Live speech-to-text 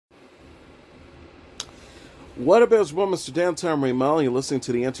What up, everyone? Mr. Downtown Melo. You're listening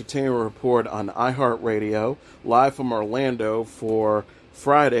to the Entertainment Report on iHeartRadio, live from Orlando for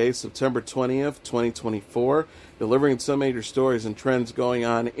Friday, September 20th, 2024, delivering some major stories and trends going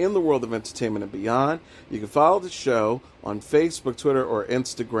on in the world of entertainment and beyond. You can follow the show on Facebook, Twitter, or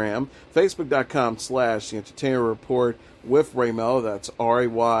Instagram. Facebook.com/The Entertainment Report with Raymelo. That's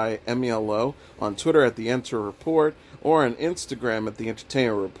RAYMELO. On Twitter at The Enter Report, or on Instagram at The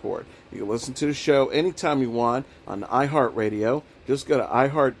Entertainment Report. You can listen to the show anytime you want on iHeartRadio. Just go to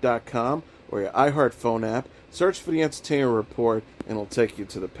iHeart.com or your iHeart phone app, search for The Entertainment Report, and it'll take you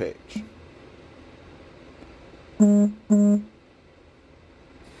to the page.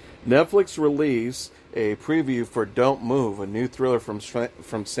 Netflix released a preview for Don't Move, a new thriller from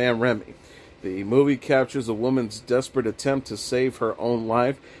Sam Raimi. The movie captures a woman's desperate attempt to save her own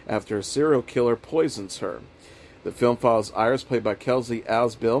life after a serial killer poisons her. The film follows Iris, played by Kelsey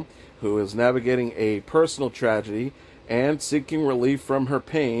Asbill, who is navigating a personal tragedy and seeking relief from her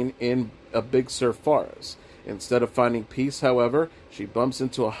pain in a Big Sur forest. Instead of finding peace, however, she bumps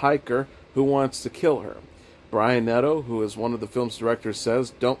into a hiker who wants to kill her. Brian Netto, who is one of the film's directors,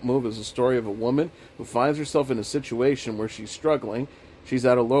 says Don't Move is a story of a woman who finds herself in a situation where she's struggling. She's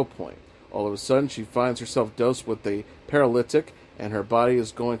at a low point. All of a sudden, she finds herself dosed with a paralytic, and her body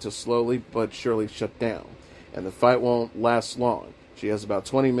is going to slowly but surely shut down. And the fight won't last long. She has about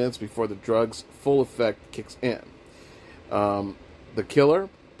 20 minutes before the drug's full effect kicks in. The killer,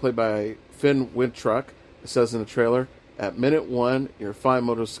 played by Finn Wittrock, says in the trailer, at minute 1, your fine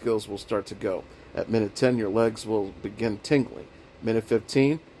motor skills will start to go. At minute 10, your legs will begin tingling. Minute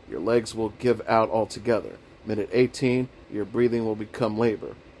 15, your legs will give out altogether. Minute 18, your breathing will become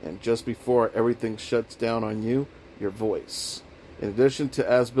labor. And just before everything shuts down on you, your voice. In addition to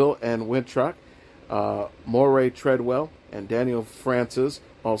Asbill and Wittrock, Moray Treadwell and Daniel Francis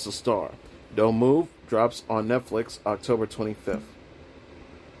also star. Don't Move drops on Netflix October 25th.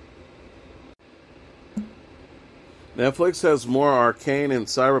 Netflix has more Arcane and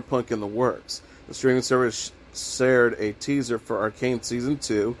Cyberpunk in the works. The streaming service shared a teaser for Arcane Season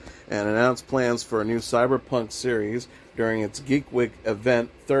 2 and announced plans for a new Cyberpunk series during its Geek Week event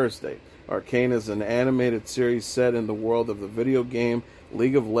Thursday. Arcane is an animated series set in the world of the video game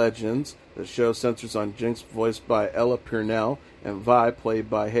League of Legends. The show centers on Jinx, voiced by Ella Purnell, and Vi, played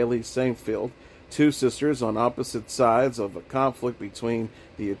by Haley Steinfeld, two sisters on opposite sides of a conflict between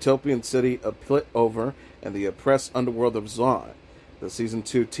the utopian city of Pitbull and the oppressed underworld of Zon. The Season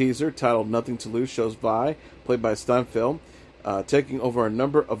 2 teaser, titled Nothing to Lose, shows Vi, played by Steinfeld, taking over a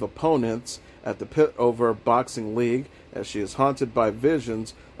number of opponents at the Pitbull Boxing League as she is haunted by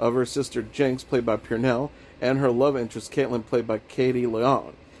visions of her sister Jinx, played by Purnell, and her love interest Caitlin, played by Katy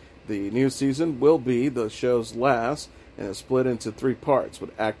Leon. The new season will be the show's last and is split into 3 parts,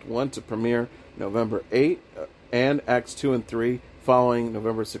 with Act 1 to premiere November 8th and Acts 2 and 3 following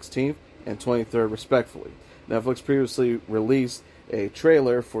November 16th and 23rd, respectively. Netflix previously released a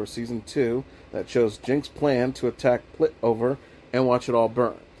trailer for Season 2 that shows Jinx's plan to attack Pitbull and watch it all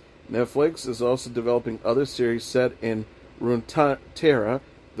burn. Netflix is also developing other series set in Runeterra,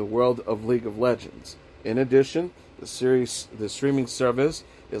 the world of League of Legends. In addition, the streaming service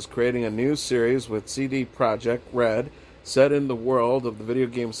is creating a new series with CD Projekt Red set in the world of the video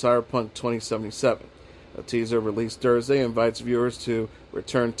game Cyberpunk 2077. A teaser released Thursday invites viewers to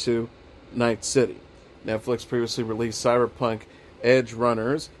return to Night City. Netflix previously released Cyberpunk Edge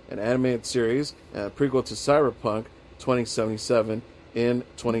Runners, an animated series and a prequel to Cyberpunk 2077 in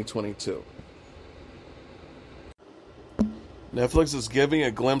 2022. Netflix is giving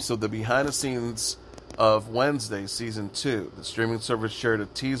a glimpse of the behind-the-scenes of Wednesday Season 2. The streaming service shared a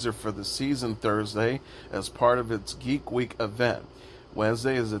teaser for the season Thursday as part of its Geek Week event.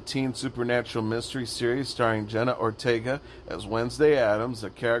 Wednesday is a teen supernatural mystery series starring Jenna Ortega as Wednesday Addams, a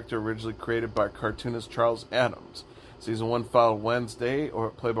character originally created by cartoonist Charles Addams. Season 1 followed Wednesday,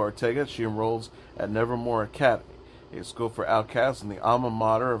 played by Ortega. She enrolls at Nevermore Academy, a school for outcasts, and the alma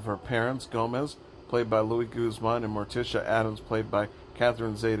mater of her parents, Gomez, played by Louis Guzman, and Morticia Adams, played by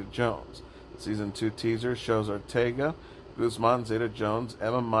Catherine Zeta-Jones. The Season 2 teaser shows Ortega, Guzman, Zeta-Jones,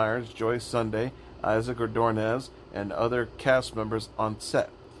 Emma Myers, Joyce Sunday, Isaac Ordonez, and other cast members on set.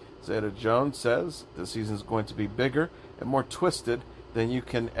 Zeta-Jones says the season is going to be bigger and more twisted than you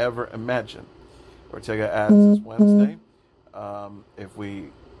can ever imagine. Ortega adds this Wednesday, if we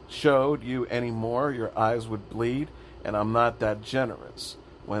showed you any more, your eyes would bleed, and I'm not that generous.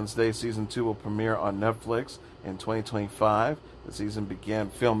 Wednesday Season 2 will premiere on Netflix in 2025. The season began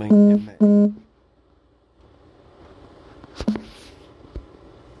filming in May.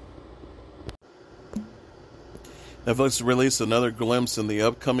 Netflix released another glimpse in the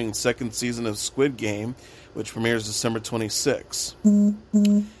upcoming second season of Squid Game, which premieres December 26.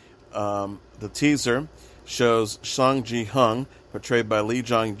 The teaser shows Gi-hun, portrayed by Lee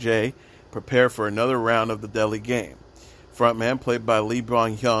Jong-jae, prepare for another round of the deadly game. Frontman, played by Lee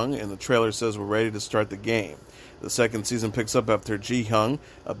Bong-hyung, in the trailer says we're ready to start the game. The second season picks up after Gi-hun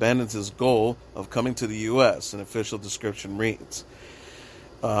abandons his goal of coming to the U.S., an official description reads.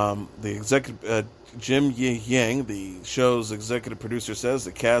 The executive Jim Ye-yang, the show's executive producer, says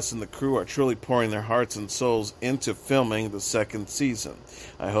the cast and the crew are truly pouring their hearts and souls into filming the second season.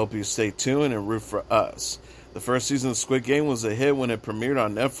 I hope you stay tuned and root for us. The first season of Squid Game was a hit when it premiered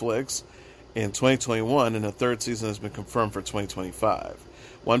on Netflix in 2021, and the third season has been confirmed for 2025.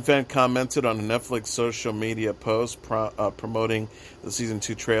 One fan commented on a Netflix social media post promoting the Season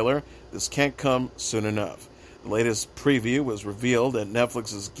 2 trailer, "This can't come soon enough." The latest preview was revealed at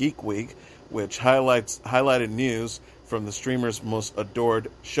Netflix's Geek Week, which highlighted news from the streamer's most adored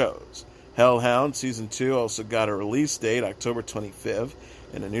shows. Hellhound Season 2 also got a release date, October 25th,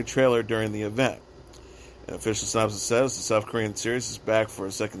 and a new trailer during the event. An official synopsis says the South Korean series is back for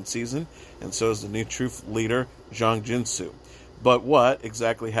a second season, and so is the new Truth leader, Jang Jin-soo. But what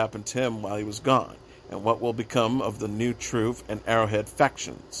exactly happened to him while he was gone? And what will become of the new Truth and Arrowhead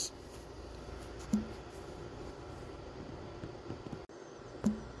factions?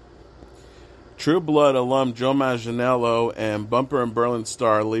 True Blood alum Joe Manganiello and Bumper and Berlin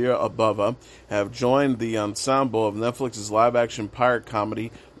star Lera Abova have joined the ensemble of Netflix's live-action pirate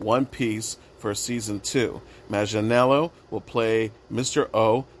comedy One Piece for Season 2. Manganiello will play Mr.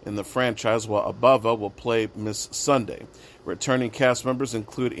 O in the franchise, while Abova will play Miss Sunday. Returning cast members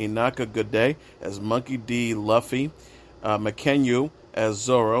include Inaka Gode as Monkey D. Luffy, Manganiello as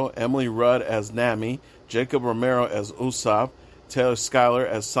Zoro, Emily Rudd as Nami, Jacob Romero as Usopp, Taylor Schuyler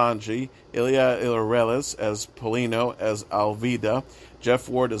as Sanji, Ilya Ireles as Polino as Alvida, Jeff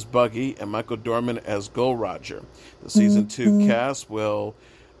Ward as Buggy, and Michael Dorman as Gold Roger. The Season 2 cast will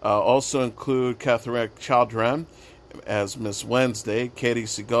also include Catherine Chaldran as Miss Wednesday, Katie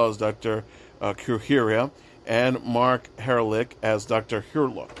Seagal as Dr. Kuhira, and Mark Herlick as Dr.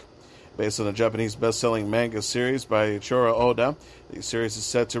 Hurlock. Based on a Japanese best-selling manga series by Ichiro Oda, the series is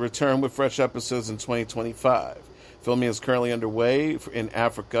set to return with fresh episodes in 2025. Filming is currently underway in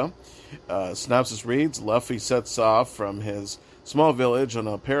Africa. Synopsis reads, Luffy sets off from his small village on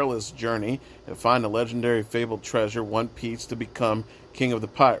a perilous journey to find a legendary fabled treasure, One Piece, to become king of the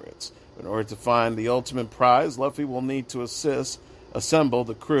pirates. In order to find the ultimate prize, Luffy will need to assemble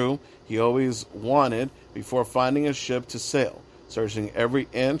the crew he always wanted before finding a ship to sail, searching every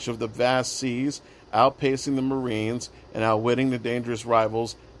inch of the vast seas, outpacing the Marines, and outwitting the dangerous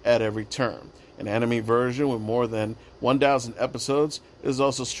rivals at every turn. An anime version with more than 1,000 episodes is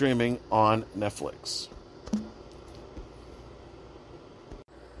also streaming on Netflix.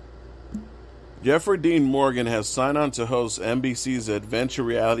 Jeffrey Dean Morgan has signed on to host NBC's adventure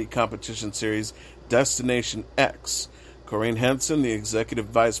reality competition series Destination X. Corinne Henson, the Executive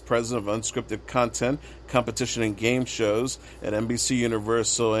Vice President of Unscripted Content, Competition and Game Shows at NBC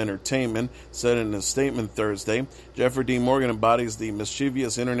Universal Entertainment, said in a statement Thursday, Jeffrey Dean Morgan embodies the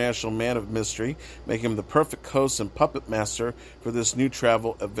mischievous international man of mystery, making him the perfect host and puppet master for this new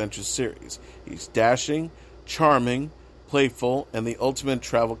travel adventure series. He's dashing, charming, playful, and the ultimate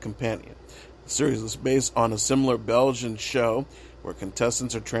travel companion. The series is based on a similar Belgian show where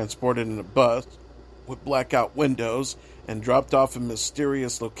contestants are transported in a bus with blackout windows and dropped off in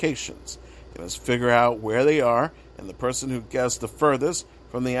mysterious locations. You must figure out where they are, and the person who gets the furthest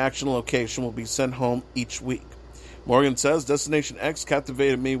from the action location will be sent home each week. Morgan says Destination X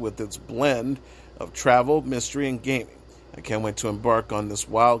captivated me with its blend of travel, mystery, and gaming. I can't wait to embark on this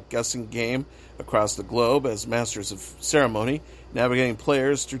wild guessing game across the globe as masters of ceremony, navigating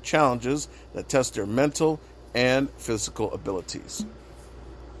players through challenges that test their mental and physical abilities.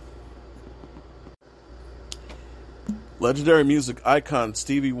 Legendary music icon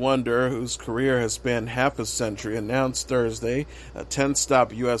Stevie Wonder, whose career has spanned half a century, announced Thursday a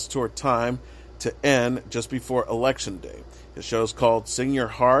 10-stop U.S. tour time to end just before Election Day. His show is called Sing Your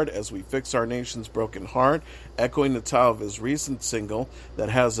Heart as We Fix Our Nation's Broken Heart, echoing the title of his recent single that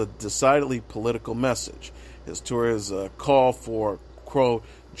has a decidedly political message. His tour is a call for, quote,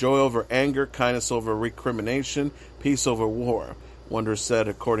 joy over anger, kindness over recrimination, peace over war, Wonder said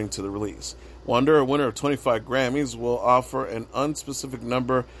according to the release. Wonder, a winner of 25 Grammys, will offer an unspecific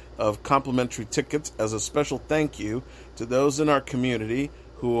number of complimentary tickets as a special thank you to those in our community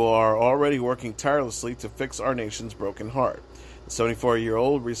who are already working tirelessly to fix our nation's broken heart. The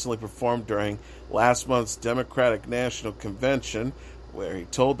 74-year-old recently performed during last month's Democratic National Convention, where he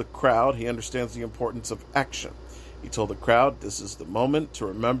told the crowd he understands the importance of action. He told the crowd, "This is the moment to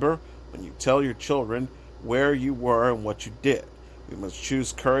remember when you tell your children where you were and what you did. We must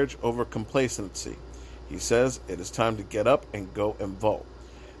choose courage over complacency." He says it is time to get up and go and vote.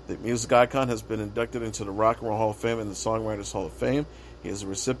 The music icon has been inducted into the Rock and Roll Hall of Fame and the Songwriters Hall of Fame. He is a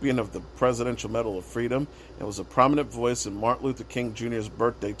recipient of the Presidential Medal of Freedom and was a prominent voice in Martin Luther King Jr.'s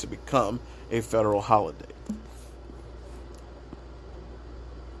birthday to become a federal holiday.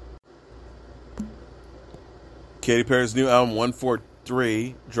 Katy Perry's new album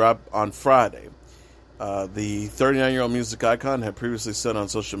 143 dropped on Friday. The 39-year-old music icon had previously said on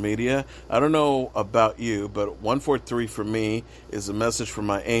social media, "I don't know about you, but 143 for me is a message from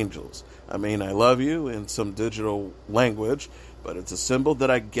my angels. I mean, I love you in some digital language, but it's a symbol that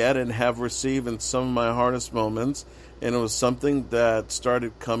I get and have received in some of my hardest moments, and it was something that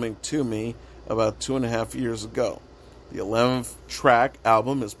started coming to me about 2.5 years ago." The 11th track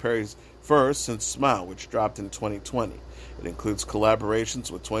album is Perry's first since Smile, which dropped in 2020. It includes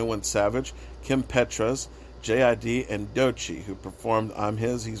collaborations with 21 Savage, Kim Petras, J.I.D., and Doechii, who performed I'm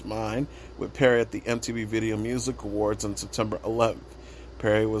His, He's Mine with Perry at the MTV Video Music Awards on September 11th.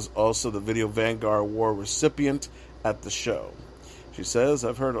 Perry was also the Video Vanguard Award recipient at the show. She says,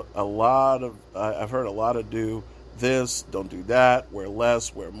 I've heard a lot of do this, don't do that, wear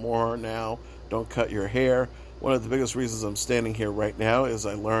less, wear more now, don't cut your hair. One of the biggest reasons I'm standing here right now is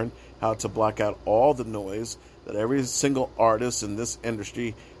I learned how to block out all the noise that every single artist in this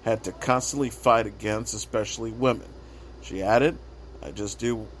industry had to constantly fight against, especially women. She added, I just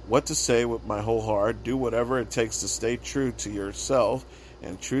do what to say with my whole heart, do whatever it takes to stay true to yourself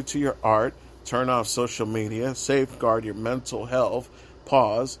and true to your art, turn off social media, safeguard your mental health,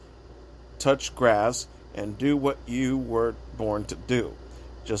 pause, touch grass, and do what you were born to do,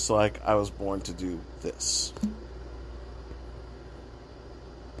 just like I was born to do this.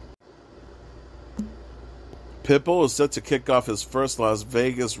 Pitbull is set to kick off his first Las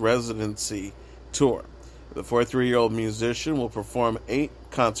Vegas residency tour. The 43-year-old musician will perform 8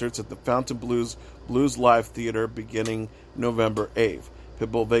 concerts at the Fountain Blues Live Theater beginning November 8th.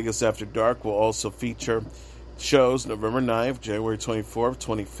 Pitbull Vegas After Dark will also feature shows November 9th, January 24th,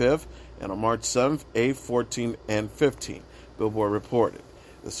 25th, and on March 7th, 8th, 14th, and 15th, Billboard reported.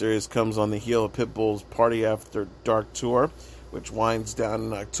 The series comes on the heel of Pitbull's Party After Dark tour, which winds down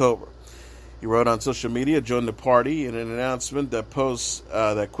in October. He wrote on social media, "Join the party," in an announcement that posts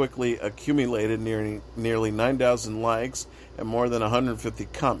that quickly accumulated nearly 9,000 likes and more than 150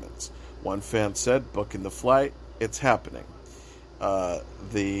 comments. One fan said, "Booking the flight, it's happening." The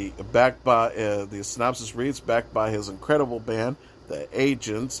synopsis reads, backed by his incredible band, the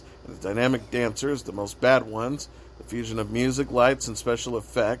Agents, and the dynamic dancers, the most bad ones, the fusion of music, lights, and special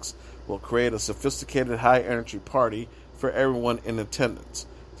effects will create a sophisticated, high-energy party for everyone in attendance.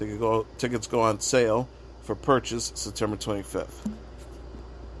 Tickets go on sale for purchase September 25th.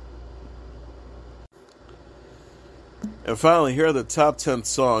 And finally, here are the top 10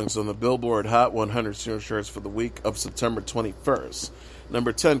 songs on the Billboard Hot 100 Singles charts for the week of September 21st.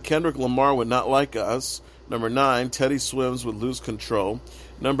 Number 10, Kendrick Lamar with Not Like Us. Number 9, Teddy Swims with Lose Control.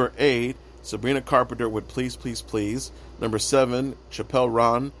 Number 8, Sabrina Carpenter with Please, Please, Please. Number 7, Chappelle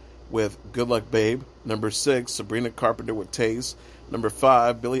Roan with Good Luck Babe. Number 6, Sabrina Carpenter with Taste. Number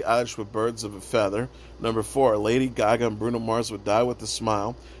 5, Billie Eilish with Birds of a Feather. Number 4, Lady Gaga and Bruno Mars with Die With a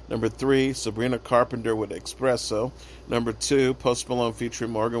Smile. Number 3, Sabrina Carpenter with Espresso. Number 2, Post Malone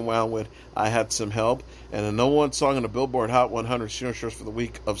featuring Morgan Wallen with I Had Some Help. And the number 1 song on the Billboard Hot 100 Singles charts for the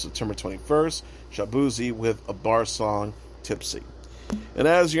week of September 21st, Shabuzi with a bar song, Tipsy. And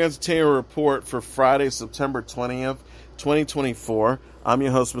as your entertainment report for Friday, September 20th, 2024, I'm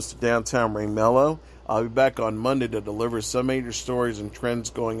your host, Mr. Downtown Ray Melo. I'll be back on Monday to deliver some major stories and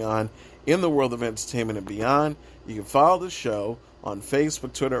trends going on in the world of entertainment and beyond. You can follow the show on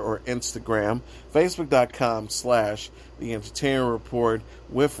Facebook, Twitter, or Instagram. Facebook.com/The Entertainment Report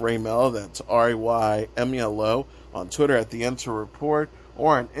with Ray Melo. That's RAYMELO. On Twitter at The Enter Report,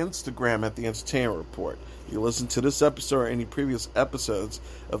 or on Instagram at The Entertainment Report. You can listen to this episode or any previous episodes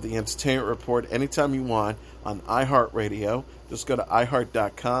of The Entertainment Report anytime you want on iHeartRadio. Just go to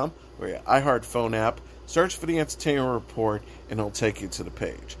iHeart.com or your iHeart phone app, search for The Entertainment Report, and it'll take you to the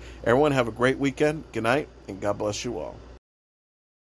page. Everyone have a great weekend, good night, and God bless you all.